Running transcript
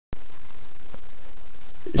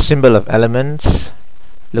Symbol of elements.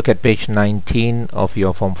 Look at page 19 of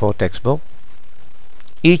your Form 4 textbook.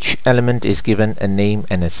 Each element is given a name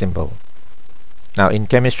and a symbol. Now in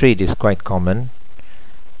chemistry it is quite common.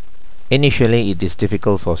 Initially it is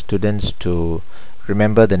difficult for students to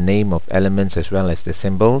remember the name of elements as well as the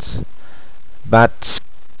symbols, but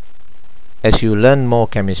as you learn more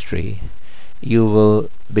chemistry, you will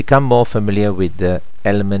become more familiar with the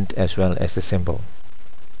element as well as the symbol.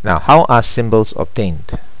 Now, how are symbols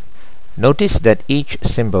obtained? Notice that each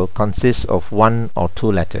symbol consists of one or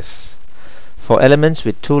two letters. For elements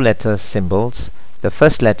with two-letter symbols, the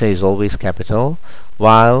first letter is always capital,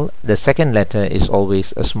 while the second letter is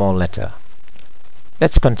always a small letter.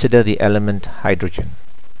 Let's consider the element hydrogen.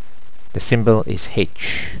 The symbol is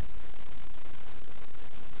H.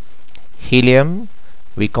 Helium,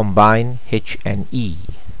 we combine H and E.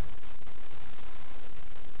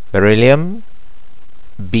 Beryllium,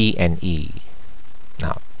 B and E.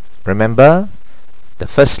 Now, remember, the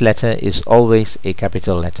first letter is always a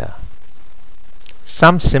capital letter.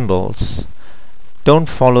 Some symbols don't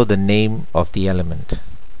follow the name of the element.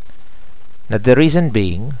 Now, the reason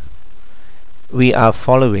being, we are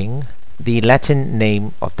following the Latin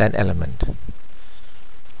name of that element.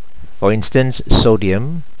 For instance,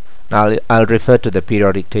 sodium. Now I'll refer to the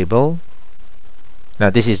periodic table. Now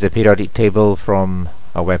this is the periodic table from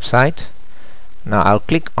our website. Now I'll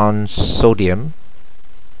click on sodium,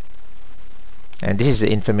 and this is the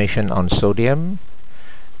information on sodium,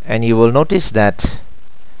 and you will notice that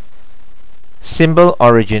symbol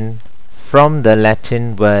origin from the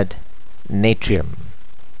Latin word natrium,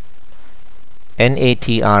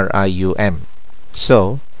 N-A-T-R-I-U-M.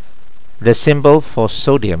 So the symbol for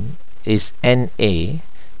sodium is Na,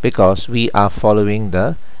 because we are following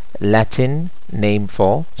the Latin name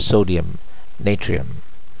for sodium, natrium.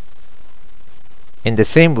 In the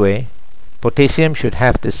same way, potassium should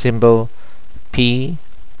have the symbol P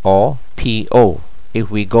or PO if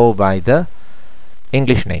we go by the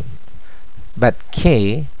English name, but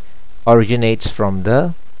K originates from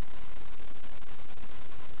the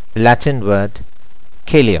Latin word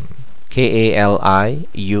kalium,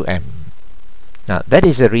 K-A-L-I-U-M. Now that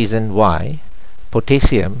is the reason why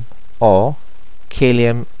potassium, or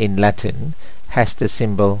kalium in Latin, has the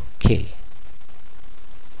symbol K.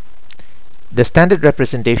 The standard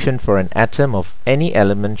representation for an atom of any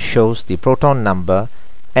element shows the proton number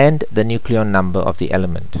and the nucleon number of the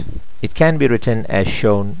element. It can be written as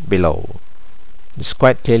shown below. It is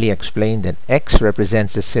quite clearly explained that X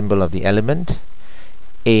represents the symbol of the element,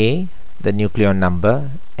 A the nucleon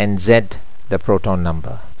number, and Z the proton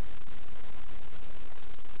number.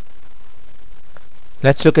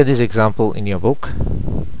 Let's look at this example in your book.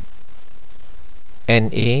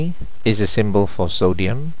 Na is a symbol for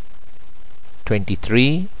sodium,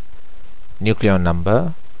 23 nucleon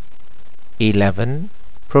number, 11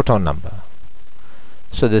 proton number.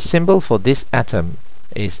 So the symbol for this atom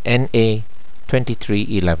is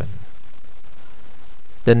Na2311.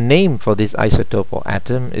 The name for this isotope or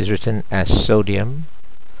atom is written as sodium,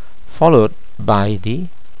 followed by the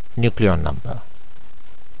nucleon number.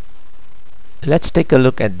 Let's take a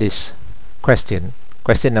look at this question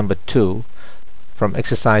number 2 from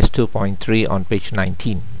exercise 2.3 on page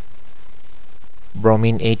 19.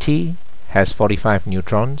 Bromine 80 has 45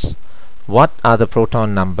 neutrons. What are the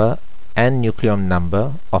proton number and nucleon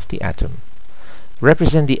number of the atom?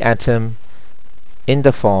 Represent the atom in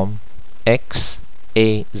the form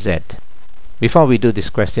XAZ. Before we do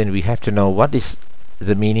this question, we have to know what is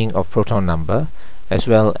the meaning of proton number as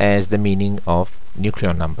well as the meaning of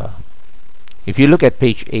nucleon number. If you look at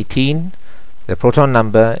page 18, the proton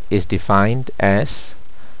number is defined as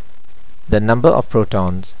the number of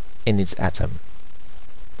protons in its atom.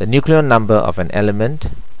 The nucleon number of an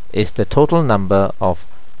element is the total number of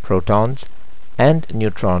protons and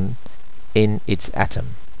neutrons in its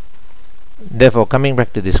atom. Therefore, coming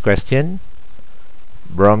back to this question,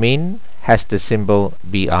 bromine has the symbol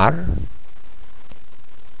Br.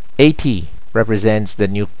 80 represents the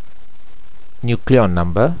nucleon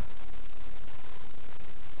number.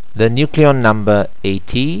 The nucleon number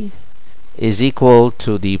 80 is equal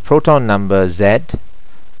to the proton number Z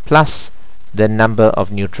plus the number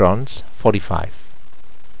of neutrons 45.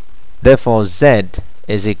 Therefore Z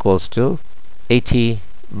is equals to 80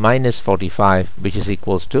 minus 45, which is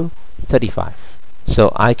equals to 35.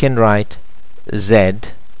 So I can write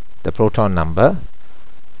Z, the proton number,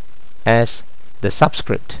 as the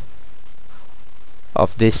subscript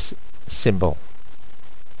of this symbol.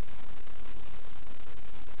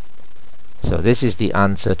 So this is the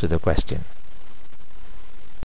answer to the question.